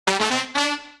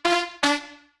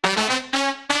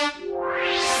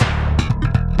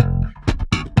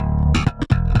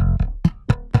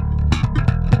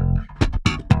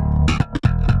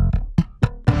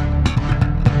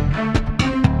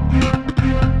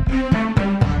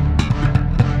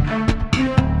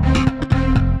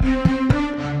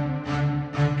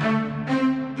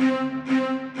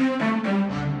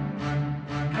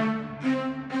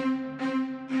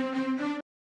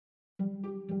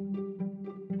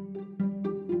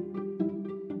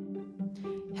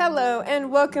Hello,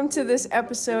 and welcome to this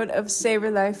episode of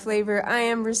Savor Life Flavor. I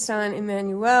am Rasan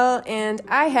Emmanuel, and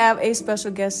I have a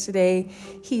special guest today.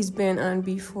 He's been on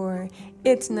before.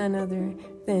 It's none other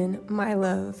than my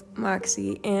love,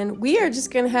 Moxie, and we are just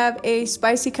going to have a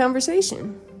spicy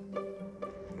conversation.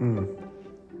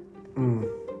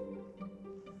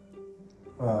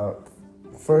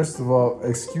 First of all,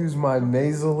 excuse my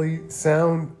nasally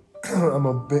sound. I'm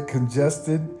a bit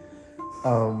congested,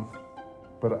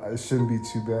 but it shouldn't be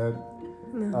too bad.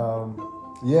 No.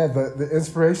 The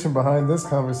inspiration behind this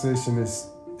conversation is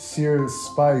sheer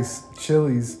spice,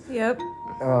 chilies. Yep.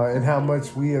 And how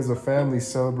much we as a family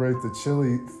celebrate the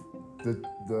chili,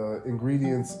 the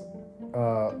ingredients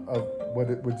of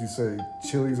would you say?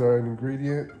 Chilies are an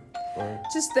ingredient? Or?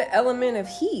 Just the element of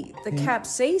heat, the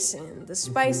capsaicin, the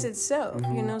spice itself.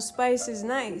 Mm-hmm. You know, spice is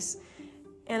nice.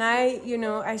 And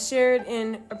I shared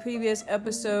in a previous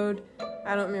episode,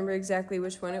 I don't remember exactly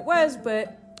which one it was,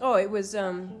 but, it was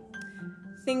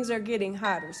Things Are Getting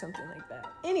Hot or something like that.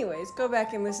 Anyways, go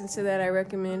back and listen to that, I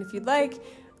recommend if you'd like.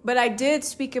 But I did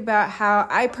speak about how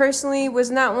I personally was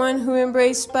not one who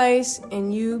embraced spice,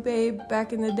 and you, babe,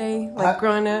 back in the day,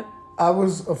 growing up. I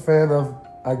was a fan of,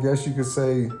 I guess you could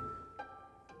say,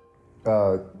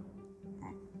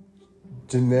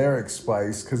 generic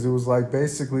spice, because it was like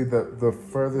basically the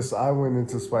furthest I went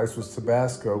into spice was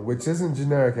Tabasco, which isn't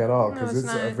generic at all, because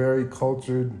it's a very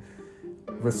cultured,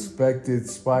 respected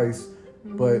spice.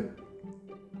 But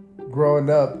growing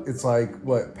up, it's like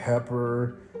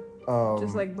pepper,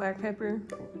 just like black pepper.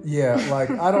 Yeah,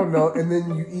 like I don't know, and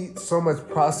then you eat so much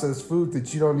processed food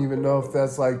that you don't even know if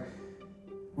that's like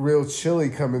real chili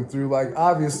coming through. Like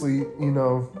obviously,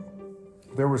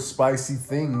 there were spicy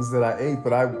things that I ate,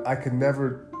 but I could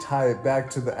never tie it back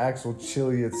to the actual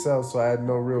chili itself, so I had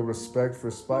no real respect for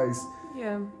spice.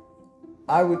 Yeah.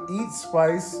 I would eat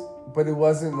spice, but it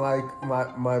wasn't like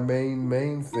my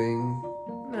main thing.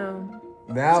 No.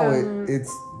 Now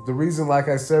it's the reason, like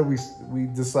I said, we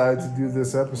decided to do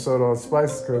this episode on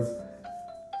spice because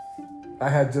I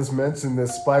had just mentioned that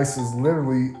spice is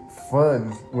literally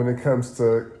fun when it comes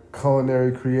to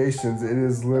culinary creations. It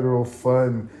is literal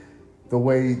fun. The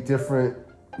way different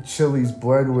chilies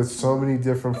blend with so many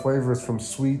different flavors, from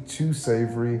sweet to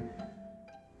savory.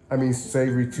 I mean,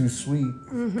 savory to sweet,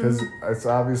 because it's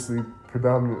obviously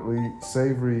predominantly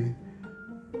savory,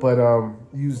 but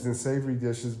used in savory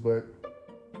dishes. But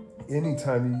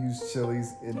anytime you use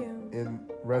chilies in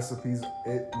recipes,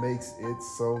 it makes it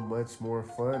so much more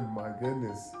fun. My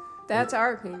goodness. That's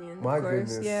our opinion, of course.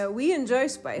 Goodness. Yeah, we enjoy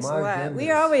spice a lot. Goodness. We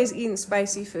are always eating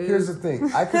spicy food. Here's the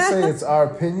thing. I can say it's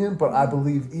our opinion, but I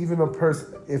believe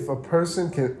if a person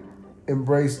can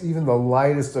embrace even the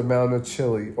lightest amount of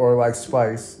chili or like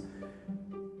spice,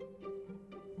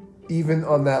 even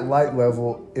on that light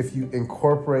level, if you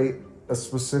incorporate a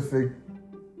specific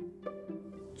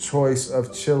choice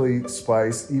of chili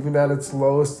spice, even at its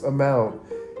lowest amount,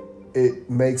 it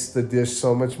makes the dish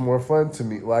so much more fun to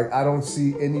me. Like, I don't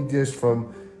see any dish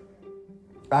from,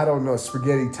 I don't know,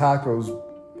 spaghetti, tacos,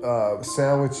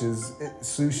 sandwiches,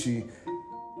 sushi,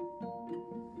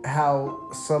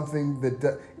 how something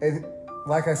and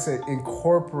like I said,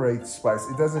 incorporates spice.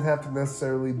 It doesn't have to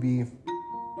necessarily be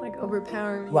like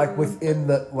overpowering. Like within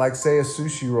say a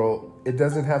sushi roll, it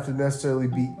doesn't have to necessarily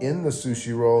be in the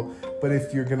sushi roll, but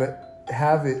if you're gonna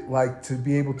have it, like, to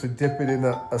be able to dip it in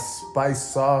a spice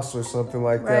sauce or something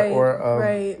like that, or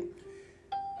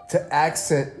to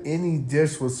accent any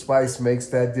dish with spice makes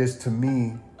that dish, to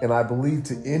me, and I believe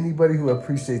to anybody who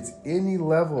appreciates any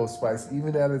level of spice,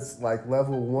 even at its like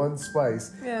level 1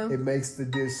 spice, it makes the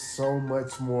dish so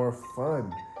much more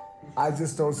fun. I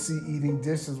just don't see eating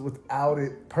dishes without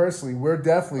it. Personally, we're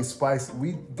definitely spicy.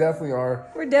 We definitely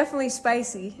are. We're definitely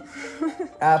spicy.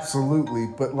 Absolutely.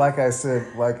 But like I said,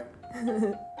 like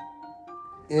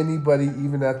anybody,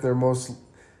 even at their most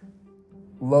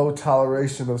low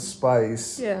toleration of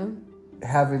spice,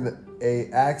 having a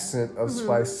accent of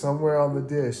spice somewhere on the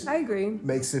dish, I agree,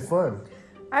 makes it fun.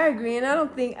 I agree, and I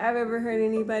don't think I've ever heard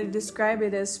anybody describe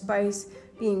it as spice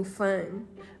being fun.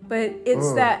 But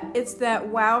it's that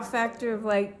wow factor of,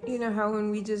 like, you know how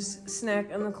when we just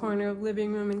snack on the corner of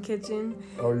living room and kitchen,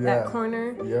 that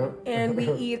corner, and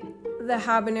we eat the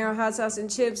habanero hot sauce and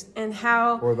chips, and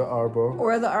how, or the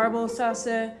arbo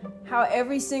salsa, how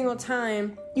every single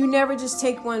time you never just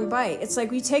take one bite. It's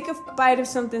like we take a bite of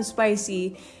something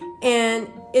spicy, and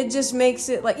it just makes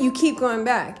it like you keep going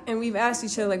back. And we've asked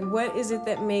each other, like, what is it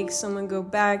that makes someone go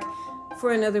back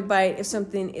for another bite if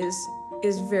something is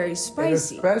very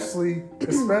spicy? And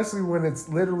especially when it's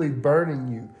literally burning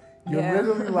you. You're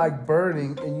literally like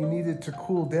burning, and you need it to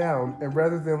cool down. And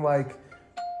rather than like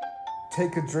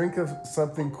take a drink of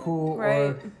something cool Right.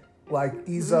 or like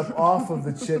ease up off of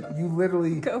the chip, you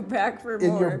literally Go back for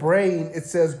in more. your brain it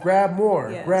says grab more,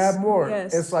 Yes. grab more.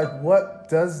 Yes. It's like, what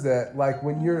does that? Like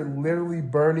when you're literally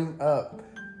burning up,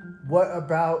 what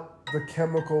about the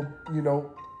chemical,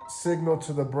 signal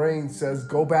to the brain says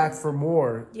go back for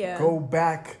more? Yeah. Go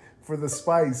back for the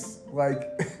spice. Like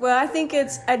Well, I think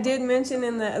I did mention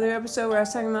in the other episode where I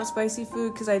was talking about spicy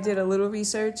food because I did a little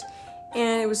research,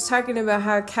 and it was talking about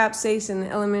how capsaicin, the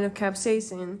element of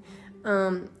capsaicin,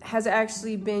 has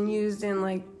actually been used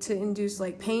in to induce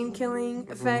pain killing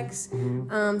effects.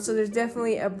 So there's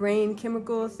definitely a brain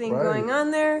chemical thing Right. going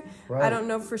on there. Right. I don't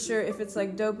know for sure if it's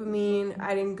dopamine.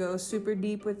 I didn't go super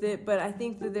deep with it, but I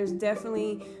think that there's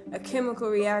definitely a chemical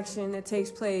reaction that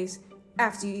takes place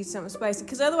after you eat something spicy,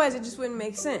 because otherwise it just wouldn't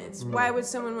make sense. Why would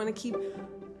someone want to keep,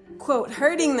 quote,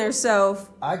 hurting themselves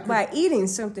by eating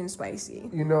something spicy?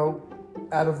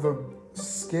 Out of the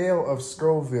scale of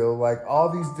Scoville, all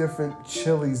these different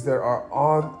chilies that are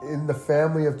in the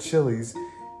family of chilies,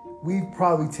 we've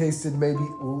probably tasted maybe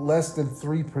less than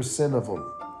 3% of them.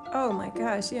 Oh my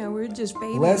gosh, yeah, we're just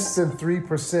babies. Less than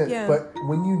 3%. Yeah. But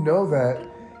when you know that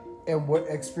and what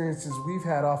experiences we've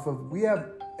had we have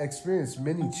experienced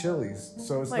many chilies.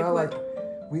 So it's Like not what?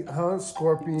 we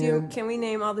scorpion. Can we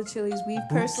name all the chilies we've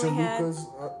personally had?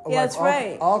 Yeah, that's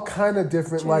right. All kind of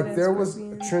different. Trinidad There was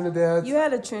scorpion. Trinidad. You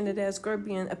had a Trinidad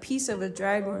scorpion, a piece of a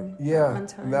dried one. Yeah, one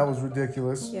time. and that was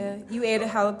ridiculous. Yeah, you ate a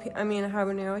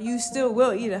habanero. You still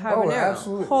will eat a habanero.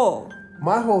 absolutely. Whole.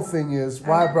 My whole thing is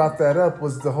why I brought that up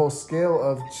was the whole scale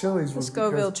of chilies The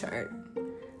Scoville chart.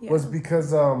 Yeah. was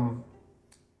because the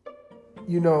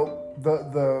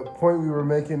point we were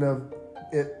making of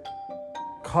it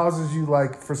causes you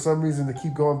for some reason to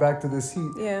keep going back to this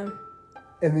heat. Yeah.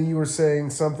 And then you were saying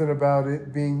something about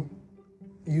it being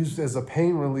used as a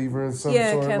pain reliever in some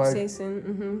sort. Capsaicin.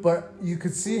 Mm-hmm. But you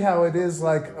could see how it is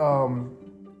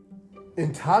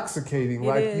intoxicating.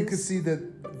 You could see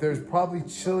that there's probably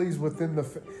chilies within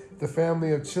the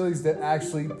family of chilies that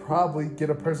actually probably get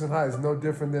a person high. It's no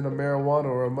different than a marijuana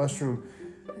or a mushroom.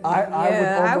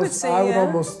 I would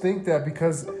almost think that,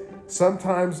 because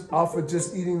sometimes off of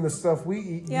just eating the stuff we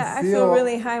eat, Yeah, you feel, I feel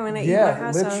really high when I eat my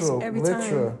hot sauce every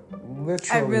time.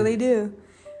 Literally. I really do.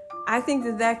 I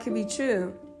think that could be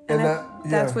true. And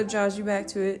that's what draws you back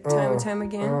to it time and time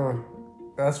again.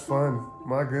 That's fun.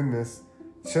 My goodness.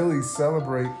 Chilies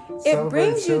celebrate. It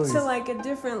brings chilies. you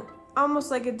to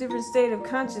almost like a different state of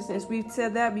consciousness. We've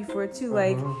said that before too.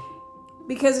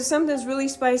 Because if something's really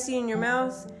spicy in your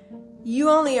mouth, you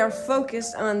only are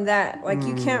focused on that.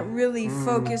 You can't really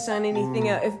focus on anything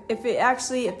else.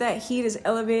 If that heat is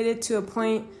elevated to a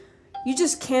point, you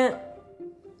just can't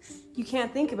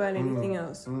think about anything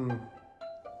else.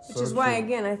 Which is why,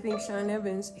 again, I think Sean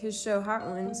Evans, his show Hot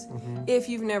Ones, if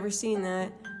you've never seen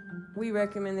that, we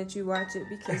recommend that you watch it,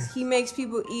 because he makes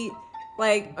people eat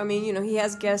he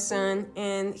has guests on,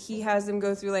 and he has them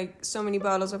go through so many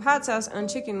bottles of hot sauce on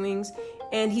chicken wings,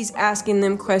 and he's asking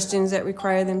them questions that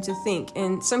require them to think.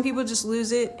 And some people just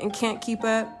lose it and can't keep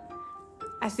up.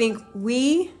 I think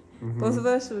both of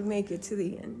us, would make it to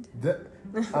the end.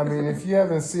 If you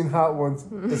haven't seen Hot Ones,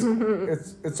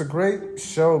 it's a great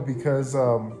show because,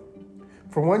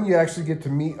 for one, you actually get to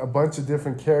meet a bunch of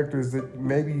different characters that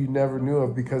maybe you never knew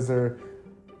of because they're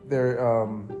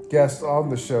guests on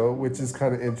the show, which is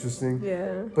kind of interesting.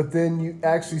 Yeah. But then you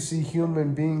actually see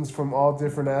human beings from all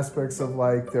different aspects of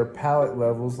their palate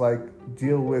levels,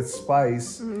 deal with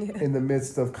spice in the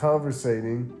midst of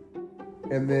conversating.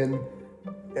 And then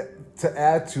to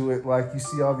add to it, you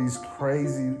see all these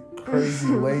crazy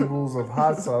labels of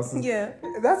hot sauces. Yeah.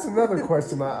 That's another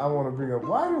question I want to bring up.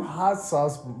 Why do hot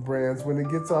sauce brands, when it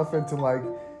gets off into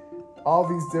all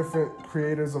these different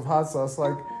creators of hot sauce,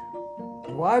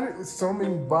 why do so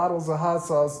many bottles of hot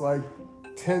sauce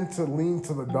tend to lean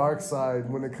to the dark side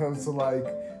when it comes to why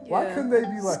couldn't they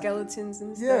be skeletons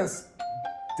and stuff? Yes,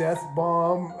 death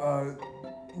bomb.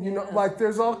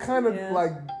 There's all kind of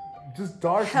just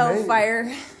dark hellfire.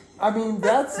 Names. But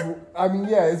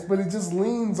it just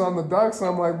leans on the dark side.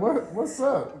 I'm like, what's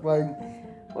up?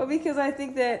 Well, because I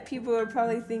think that people are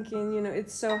probably thinking,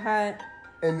 it's so hot.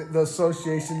 And the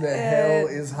association that hell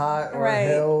is hot, or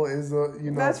hell is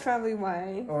That's probably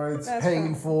why. Or it's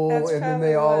painful, and then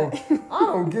they all. I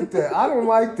don't get that. I don't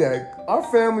like that. Our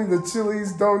family, the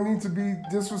Chili's, don't need to be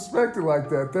disrespected like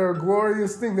that. They're a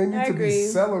glorious thing. They need to be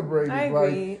celebrated. I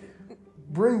agree.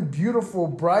 Bring beautiful,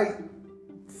 bright,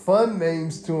 fun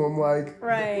names to them.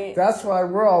 Right. That's why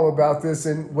we're all about this.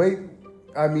 And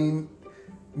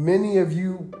many of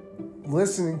you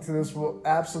listening to this will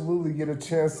absolutely get a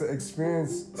chance to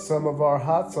experience some of our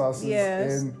hot sauces.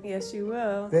 Yes, and yes, you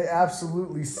will. they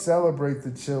absolutely celebrate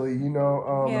the chili. You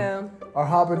know, Yeah. our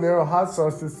habanero hot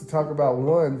sauce, just to talk about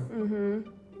one. Mm-hmm.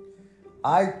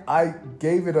 I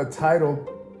gave it a title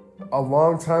a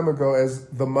long time ago as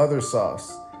the mother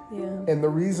sauce. Yeah. And the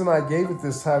reason I gave it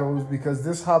this title was because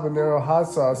this habanero hot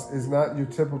sauce is not your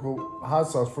typical hot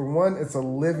sauce. For one, it's a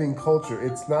living culture.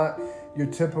 It's not your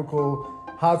typical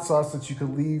hot sauce that you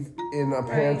could leave in a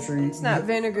pantry. Right. It's not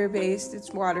vinegar based,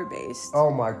 it's water based. Oh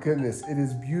my goodness, it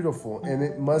is beautiful, and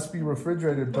it must be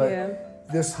refrigerated. But Yeah.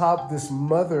 this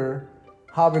mother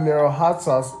habanero hot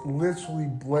sauce literally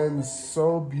blends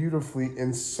so beautifully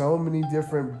in so many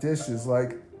different dishes.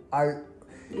 Like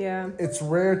Yeah. it's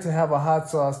rare to have a hot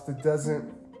sauce that doesn't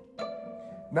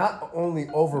not only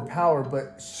overpower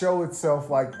but show itself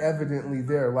like evidently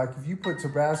there. Like if you put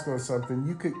Tabasco on something,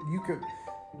 you could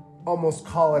almost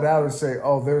call it out and say,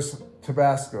 "Oh, there's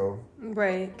Tabasco."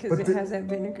 Right, because it has that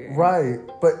vinegar. Right,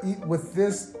 but with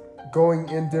this going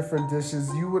in different dishes,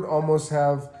 you would almost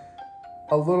have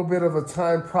a little bit of a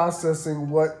time processing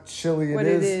what chili What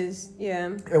it is, yeah.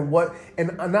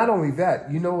 And not only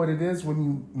that, you know what it is when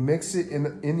you mix it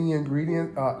in any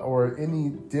ingredient or any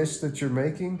dish that you're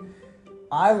making.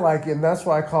 I like it, and that's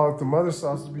why I call it the mother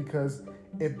sauce, because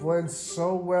it blends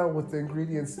so well with the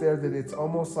ingredients there that it's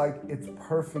almost like it's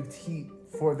perfect heat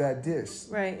for that dish.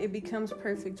 Right, it becomes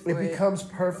perfect for it. It becomes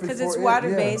perfect because it's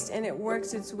water based and it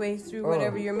works its way through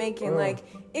whatever you're making. Like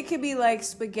it could be like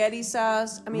spaghetti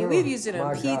sauce. I mean, we've used it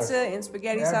on pizza and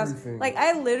spaghetti sauce. Like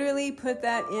I literally put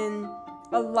that in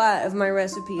a lot of my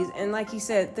recipes, and like you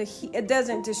said, it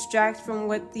doesn't distract from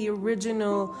what the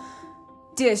original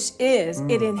dish is.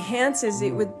 It enhances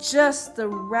it with just the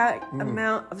right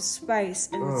amount of spice,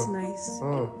 and it's nice.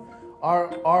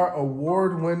 Our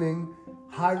award-winning,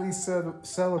 highly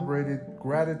celebrated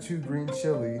gratitude green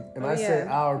chili, and I say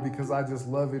our because I just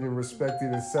love it and respect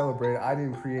it and celebrate it. I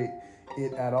didn't create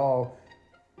it at all.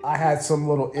 I had some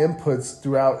little inputs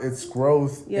throughout its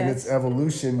growth and its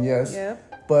evolution,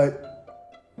 but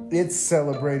it's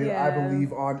celebrated, I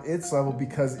believe, on its level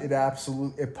because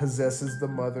it possesses the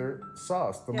mother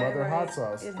sauce, the mother hot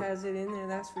sauce. It has it in there,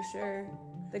 that's for sure.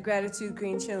 The gratitude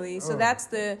green chili. So that's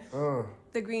the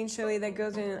green chili that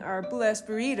goes in our blessed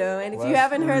burrito. And if you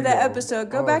haven't heard that episode,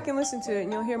 go back and listen to it,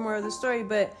 and you'll hear more of the story.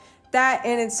 But that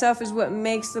in itself is what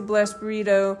makes the blessed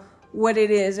burrito what it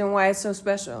is and why it's so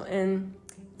special. And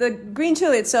the green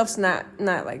chili itself's not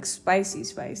like spicy.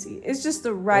 It's just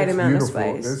the right amount of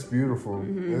spice. It's beautiful.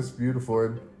 Mm-hmm. It's beautiful.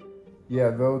 And yeah,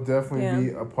 there'll definitely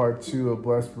be a part 2 of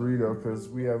Blessed Burrito because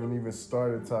we haven't even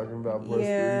started talking about Blessed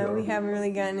Burrito. Yeah, we haven't really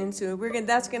gotten into it.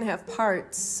 That's gonna have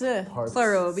parts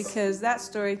plural, because that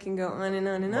story can go on and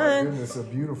on and on. My goodness, a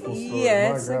beautiful story.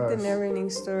 Yeah, it's like the never-ending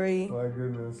story. My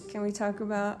goodness. Can we talk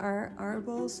about our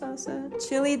arbol salsa?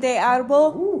 Chili de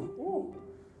arbol. Ooh.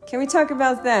 Can we talk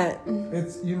about that?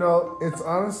 It's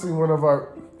honestly one of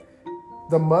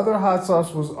the mother hot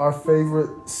sauce was our favorite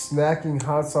snacking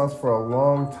hot sauce for a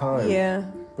long time. Yeah.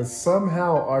 But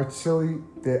somehow our chili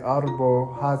de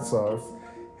arbol hot sauce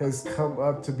has come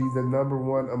up to be the number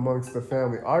one amongst the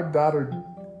family. Our daughter,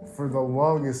 for the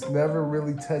longest, never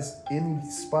really touched any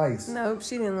spice. Nope,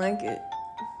 she didn't like it.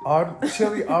 Our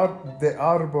chili de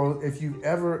arbol, if you've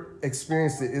ever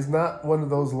experienced it, is not one of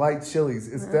those light chilies.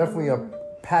 It's definitely a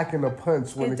pack and a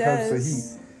punch when it comes to heat.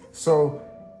 So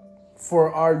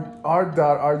for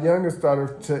our youngest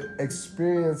daughter to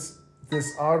experience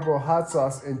this arbol hot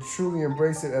sauce and truly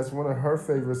embrace it as one of her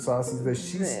favorite sauces that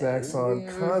she snacks on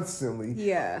constantly.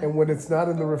 Yeah. And when it's not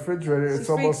in the refrigerator, it's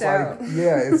almost out.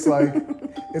 it's like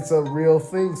it's a real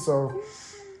thing. So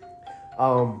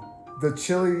the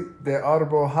chili de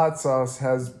arbol hot sauce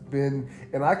has been,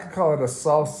 and I could call it a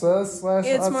salsa /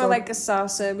 It's more like a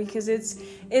salsa because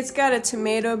it's got a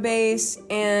tomato base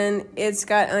and it's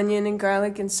got onion and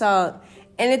garlic and salt.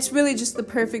 And it's really just the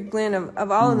perfect blend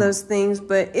of all of those things,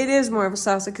 but it is more of a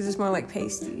salsa because it's more like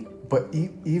pasty. But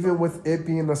even with it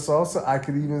being a salsa, I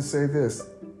could even say this.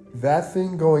 That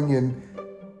thing going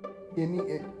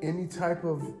in any type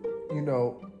of,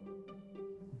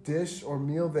 dish or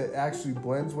meal that actually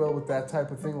blends well with that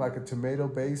type of thing, like a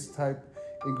tomato-based type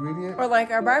ingredient. Or like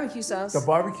our barbecue sauce. The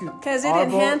barbecue. Because it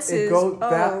enhances.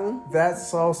 That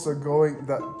salsa going,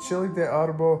 the chili de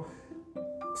arbol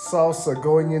salsa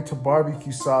going into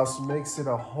barbecue sauce makes it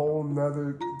a whole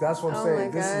nother. That's what I'm saying.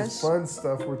 This is fun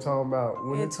stuff we're talking about.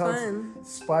 When it's it comes, fun.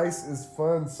 Spice is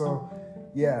fun. So,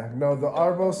 the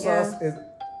arbol sauce is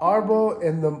arbol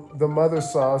and the mother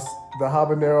sauce, the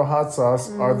habanero hot sauce,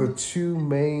 are the two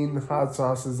main hot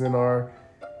sauces in our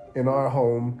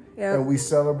home, and we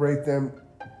celebrate them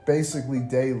basically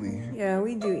daily. Yeah,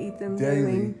 we do eat them Daily.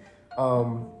 daily.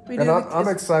 We And do I'm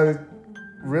excited,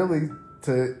 really,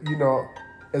 to,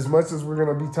 as much as we're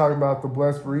going to be talking about the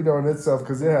blessed burrito in itself,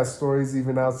 because it has stories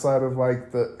even outside of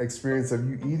like the experience of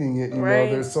you eating it.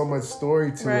 There's so much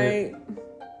story to it.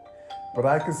 But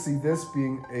I could see this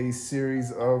being a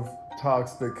series of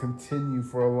talks that continue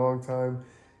for a long time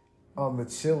on the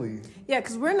chili. Yeah,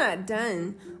 because we're not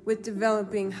done with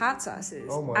developing hot sauces.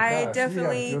 Oh my gosh. I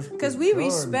definitely, because we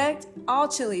respect all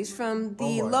chilies from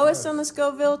the lowest on the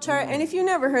Scoville chart. And if you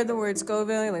never heard the word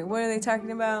Scoville, you're like, what are they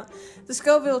talking about? The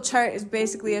Scoville chart is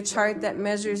basically a chart that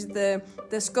measures the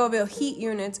Scoville heat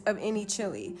units of any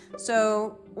chili.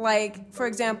 So, like, for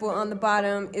example, on the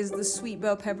bottom is the sweet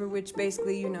bell pepper, which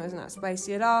basically, is not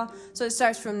spicy at all. So it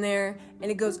starts from there,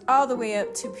 and it goes all the way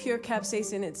up to pure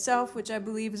capsaicin itself, which I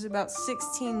believe is about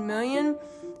 16 million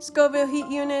Scoville heat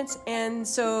units. And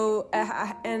so,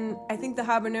 and I think the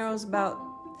habanero is about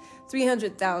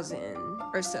 300,000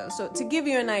 or so. So to give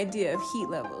you an idea of heat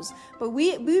levels. But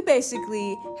we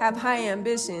basically have high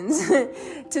ambitions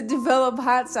to develop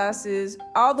hot sauces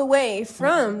all the way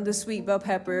from the sweet bell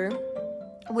pepper,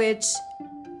 which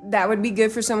that would be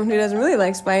good for someone who doesn't really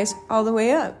like spice, all the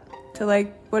way up to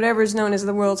like whatever's known as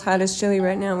the world's hottest chili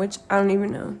right now, which I don't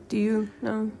even know. Do you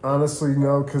know? Honestly,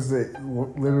 no, because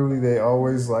they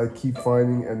always like keep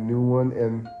finding a new one,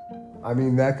 and I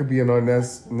mean that could be in our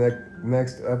next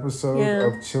episode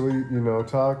of chili,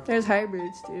 talk. There's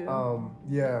hybrids too.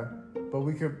 Yeah, but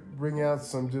we could bring out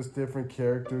some just different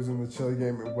characters in the chili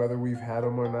game, whether we've had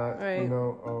them or not. Right.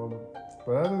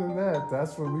 But other than that,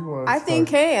 that's what we want. I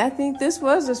think this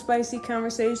was a spicy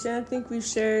conversation. I think we've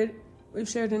shared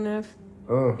enough.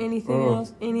 Anything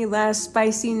else? Any last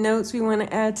spicy notes we want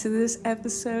to add to this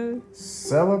episode?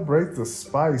 Celebrate the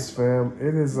spice, fam.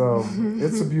 It is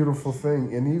it's a beautiful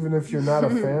thing. And even if you're not a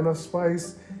fan of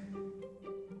spice,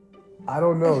 I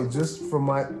don't know, just from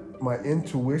my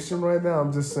intuition right now,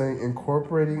 I'm just saying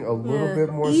incorporating a little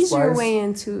bit more Ease spice your way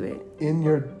into it. in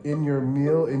your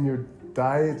meal, in your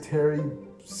dietary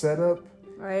setup,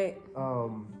 right?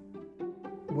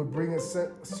 Would bring a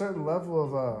certain level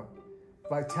of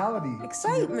vitality,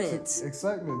 excitement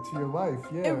to your life.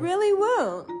 Yeah, it really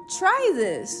will. Try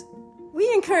this.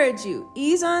 We encourage you.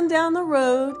 Ease on down the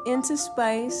road into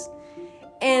spice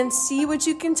and see what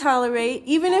you can tolerate,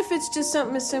 even if it's just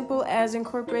something as simple as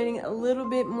incorporating a little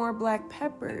bit more black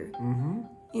pepper.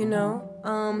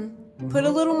 Put a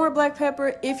little more black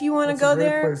pepper if you want to go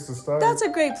there. Place to start. That's a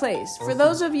great place. For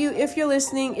those of you, if you're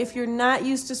listening, if you're not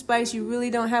used to spice, you really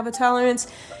don't have a tolerance,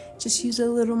 just use a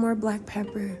little more black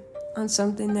pepper on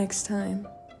something next time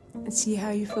and see how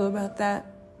you feel about that.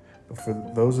 But for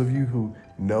those of you who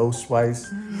know spice,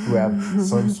 who have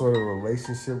some sort of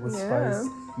relationship with spice,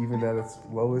 even at its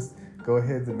lowest, go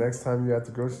ahead the next time you're at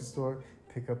the grocery store,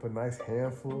 pick up a nice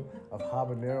handful of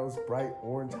habaneros, bright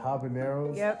orange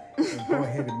habaneros, and go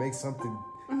ahead and make something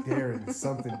daring,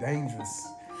 something dangerous,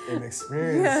 and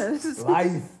experience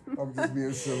life. I'm just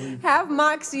being silly. Have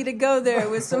moxie to go there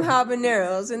with some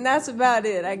habaneros, and that's about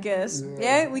it, I guess.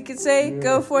 Yeah, we could say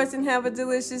go forth and have a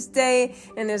delicious day,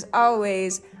 and as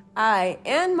always, I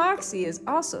and Moxie is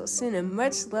also sending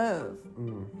much love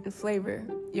and flavor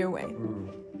your way.